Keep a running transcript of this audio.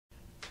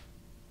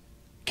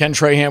Ken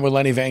Trahan with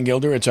Lenny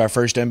Vangilder. It's our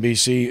First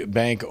NBC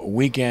Bank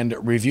Weekend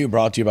Review,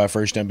 brought to you by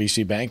First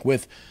NBC Bank,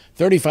 with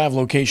 35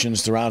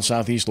 locations throughout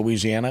Southeast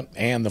Louisiana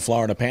and the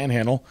Florida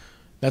Panhandle.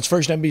 That's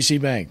First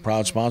NBC Bank,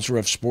 proud sponsor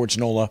of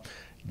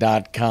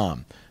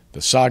SportsNOLA.com.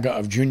 The saga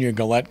of Junior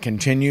Galette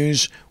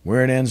continues.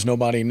 Where it ends,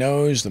 nobody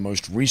knows. The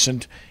most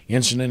recent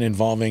incident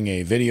involving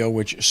a video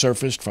which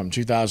surfaced from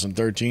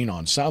 2013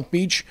 on South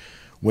Beach,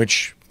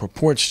 which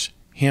purports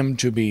him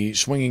to be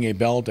swinging a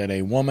belt at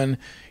a woman.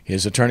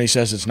 His attorney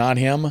says it's not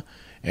him,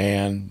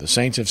 and the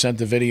Saints have sent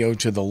the video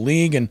to the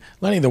league. And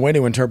Lenny, the way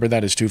to interpret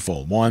that is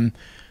twofold. One,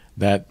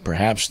 that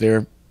perhaps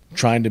they're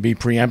trying to be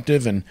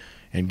preemptive and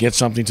get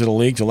something to the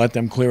league to let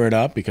them clear it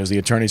up because the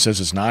attorney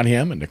says it's not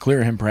him, and to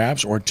clear him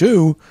perhaps. Or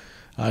two,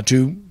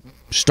 to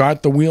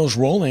start the wheels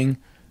rolling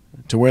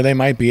to where they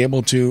might be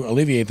able to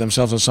alleviate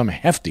themselves of some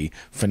hefty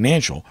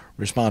financial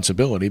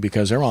responsibility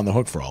because they're on the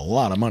hook for a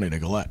lot of money to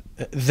Galette.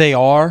 They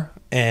are,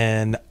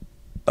 and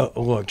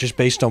look, just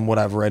based on what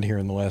I've read here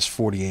in the last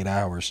 48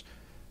 hours,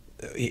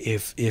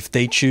 if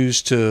they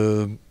choose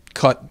to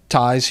cut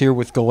ties here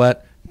with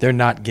Galette, they're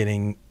not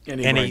getting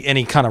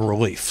any kind of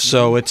relief.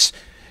 So it's,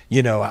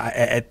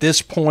 at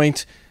this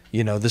point,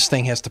 this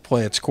thing has to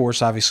play its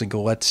course. Obviously,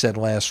 Galette said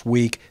last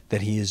week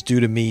that he is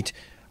due to meet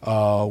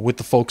with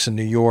the folks in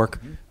New York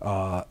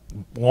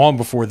long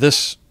before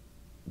this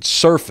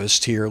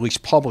surfaced here, at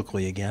least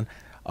publicly again,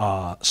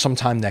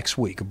 sometime next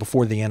week,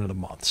 before the end of the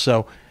month.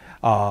 So,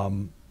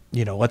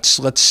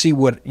 let's see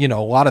what, a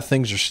lot of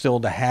things are still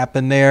to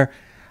happen there.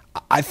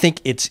 I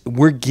think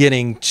we're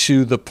getting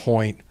to the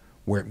point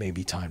where it may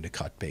be time to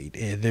cut bait.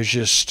 There's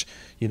just,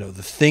 the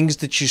things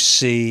that you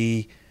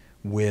see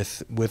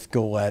with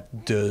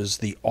Galette. Does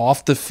the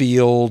off the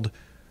field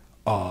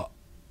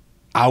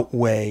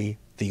outweigh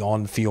the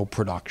on-field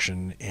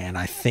production? And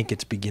I think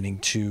it's beginning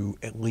to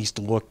at least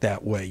look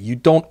that way. You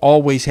don't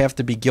always have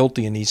to be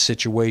guilty in these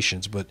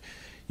situations, but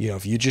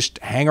if you just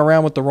hang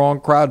around with the wrong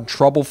crowd and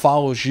trouble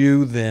follows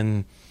you,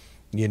 then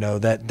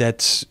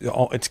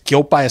it's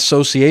guilt by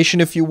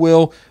association, if you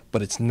will,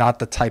 but it's not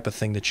the type of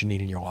thing that you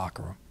need in your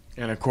locker room.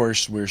 And of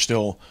course, we're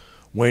still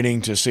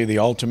waiting to see the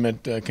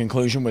ultimate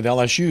conclusion with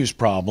LSU's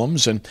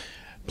problems and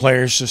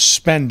players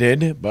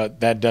suspended,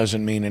 but that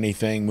doesn't mean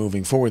anything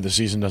moving forward. The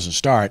season doesn't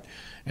start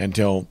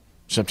until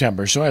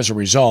September. So as a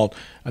result,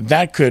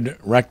 that could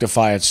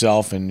rectify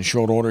itself in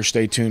short order.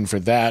 Stay tuned for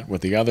that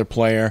with the other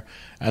player.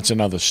 That's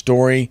another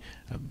story.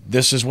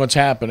 This is what's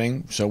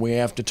happening, so we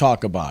have to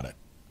talk about it.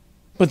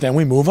 But then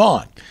we move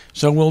on.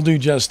 So we'll do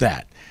just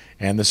that.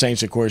 And the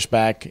Saints, of course,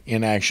 back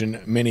in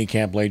action, mini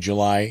camp late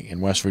July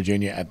in West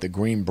Virginia at the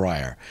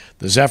Greenbrier.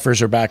 The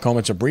Zephyrs are back home.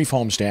 It's a brief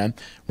homestand.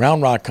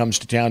 Round Rock comes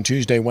to town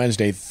Tuesday,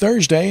 Wednesday,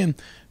 Thursday, and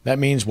that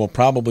means we'll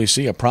probably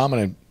see a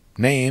prominent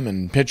name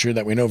and pitcher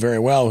that we know very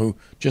well who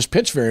just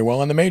pitched very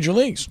well in the major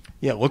leagues.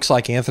 Yeah, it looks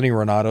like Anthony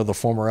Renato, the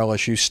former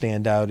LSU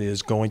standout,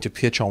 is going to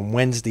pitch on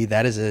Wednesday.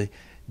 That is a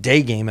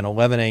day game, an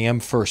 11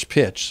 a.m. first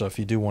pitch. So if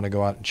you do want to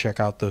go out and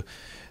check out the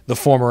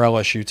former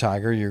LSU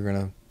Tiger, you're going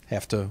to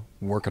have to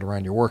work it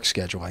around your work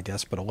schedule, I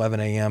guess. But 11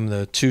 a.m.,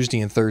 the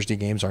Tuesday and Thursday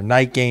games are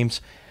night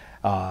games.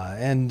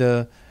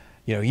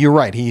 You're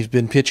right. He's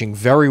been pitching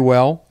very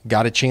well.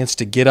 Got a chance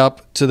to get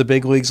up to the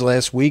big leagues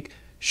last week.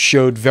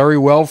 Showed very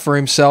well for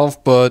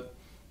himself, but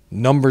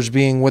numbers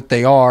being what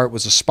they are, it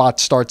was a spot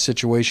start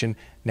situation.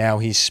 Now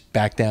he's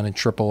back down in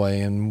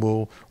AAA and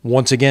will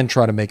once again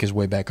try to make his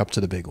way back up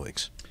to the big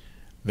leagues.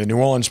 The New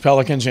Orleans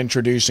Pelicans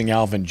introducing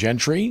Alvin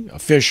Gentry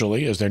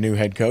officially as their new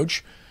head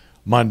coach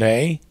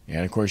Monday.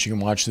 And, of course, you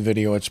can watch the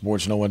video at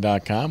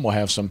SportsNOLA.com. We'll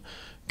have some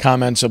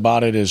comments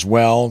about it as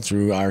well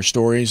through our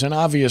stories. And,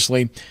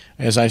 obviously,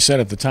 as I said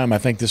at the time, I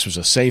think this was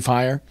a safe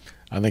hire.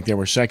 I think there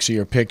were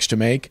sexier picks to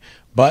make.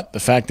 But the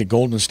fact that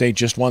Golden State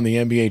just won the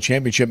NBA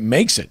championship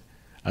makes it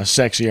a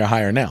sexier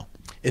hire now.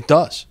 It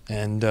does.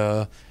 And,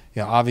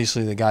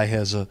 obviously the guy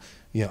has a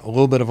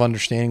little bit of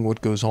understanding what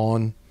goes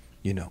on,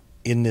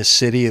 in this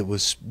city. It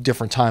was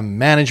different time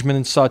management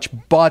and such,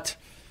 but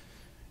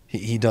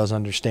he does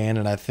understand,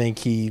 and I think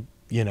he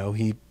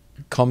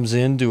comes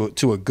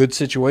into a good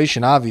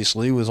situation.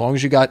 Obviously, as long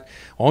as you got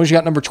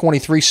number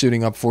 23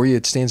 suiting up for you,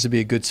 it stands to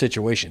be a good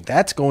situation.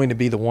 That's going to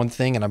be the one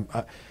thing, and I'm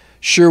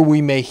sure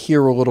we may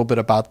hear a little bit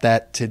about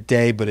that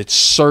today. But it's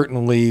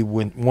certainly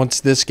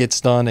once this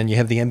gets done, and you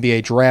have the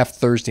NBA draft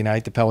Thursday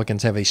night, the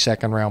Pelicans have a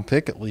second-round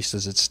pick, at least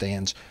as it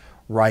stands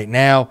right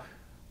now.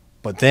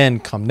 But then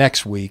come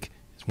next week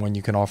is when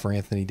you can offer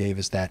Anthony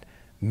Davis that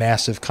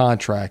massive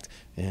contract,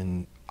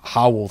 and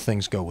how will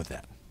things go with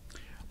that?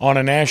 On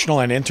a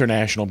national and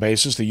international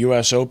basis, the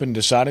U.S. Open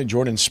decided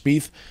Jordan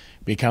Spieth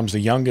becomes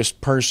the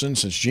youngest person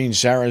since Gene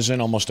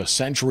Sarazen almost a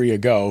century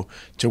ago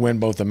to win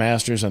both the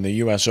Masters and the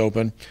U.S.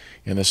 Open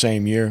in the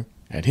same year.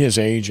 At his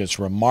age, it's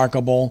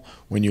remarkable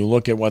when you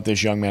look at what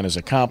this young man has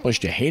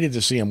accomplished. You hated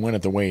to see him win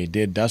it the way he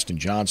did. Dustin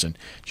Johnson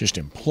just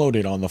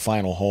imploded on the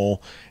final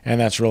hole, and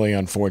that's really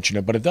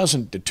unfortunate. But it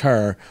doesn't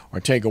deter or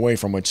take away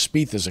from what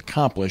Spieth has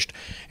accomplished.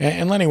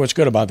 And Lenny, what's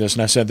good about this,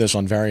 and I said this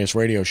on various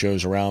radio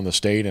shows around the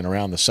state and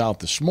around the South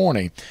this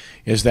morning,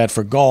 is that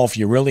for golf,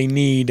 you really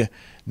need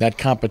that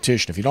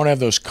competition. If you don't have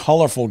those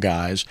colorful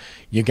guys,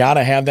 you got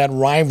to have that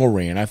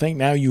rivalry. And I think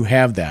now you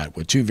have that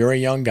with two very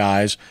young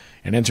guys,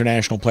 an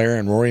international player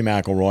in Rory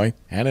McIlroy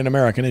and an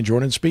American in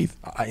Jordan Spieth.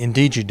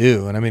 Indeed you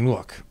do. And I mean,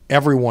 look,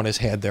 everyone has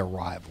had their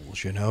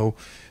rivals, you know.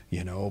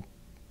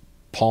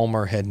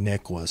 Palmer had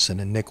Nicklaus, and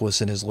then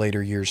Nicklaus in his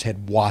later years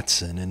had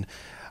Watson, and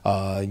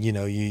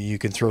you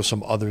can throw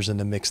some others in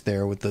the mix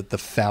there with the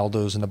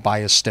Faldos and the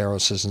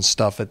Ballesteroses and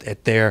stuff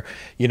at their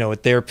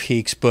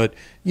peaks. But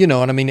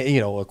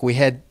look, we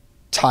had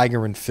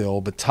Tiger and Phil,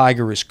 but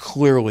Tiger is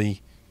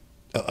clearly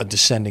a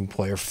descending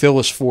player. Phil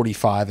is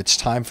 45. It's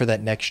time for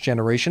that next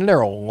generation. And there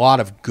are a lot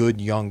of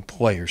good young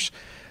players.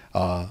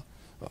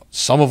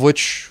 Some of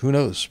which, who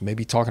knows,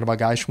 maybe talking about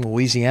guys from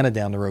Louisiana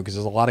down the road, because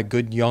there's a lot of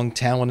good young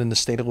talent in the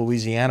state of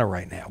Louisiana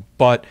right now.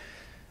 But,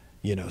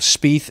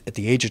 Spieth at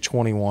the age of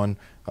 21,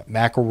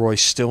 McIlroy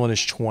still in his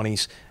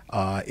 20s.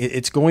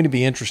 It's going to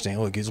be interesting.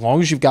 Look, as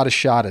long as you've got a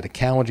shot at a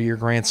calendar year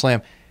Grand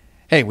Slam,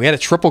 hey, we had a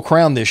Triple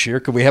Crown this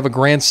year. Could we have a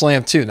Grand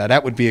Slam too? Now,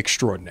 that would be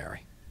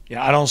extraordinary.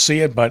 Yeah, I don't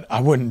see it, but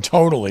I wouldn't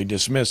totally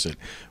dismiss it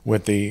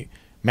with the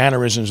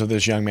mannerisms of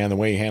this young man, the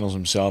way he handles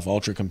himself,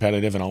 ultra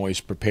competitive and always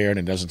prepared,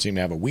 and doesn't seem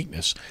to have a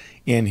weakness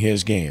in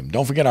his game.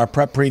 Don't forget our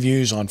prep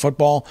previews on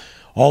football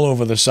all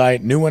over the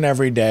site. New one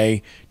every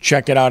day.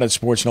 Check it out at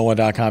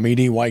SportsNOLA.com.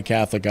 ED White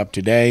Catholic up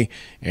today,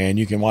 and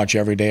you can watch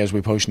every day as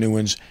we post new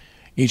ones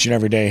each and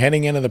every day.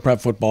 Heading into the prep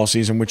football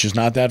season, which is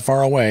not that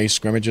far away.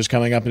 Scrimmages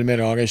coming up in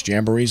mid-August,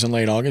 jamborees in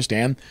late August,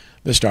 and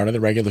the start of the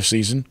regular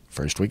season,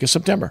 first week of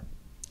September.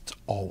 It's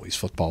always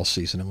football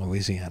season in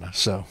Louisiana,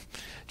 so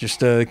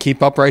just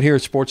keep up right here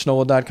at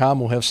SportsNOLA.com.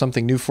 We'll have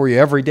something new for you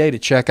every day to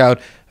check out,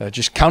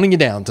 just counting you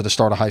down to the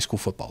start of high school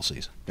football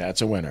season. That's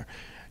a winner.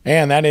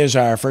 And that is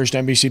our First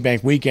NBC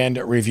Bank Weekend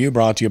Review,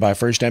 brought to you by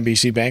First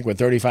NBC Bank, with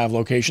 35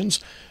 locations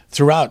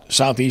throughout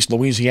southeast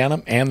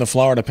Louisiana and the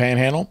Florida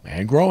Panhandle,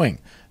 and growing.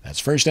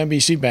 That's First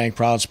NBC Bank,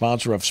 proud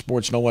sponsor of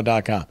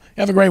SportsNOLA.com.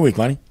 Have a great week,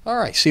 Lenny. All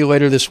right, see you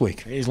later this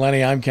week. He's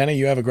Lenny. I'm Kenny.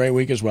 You have a great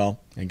week as well,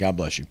 and God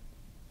bless you.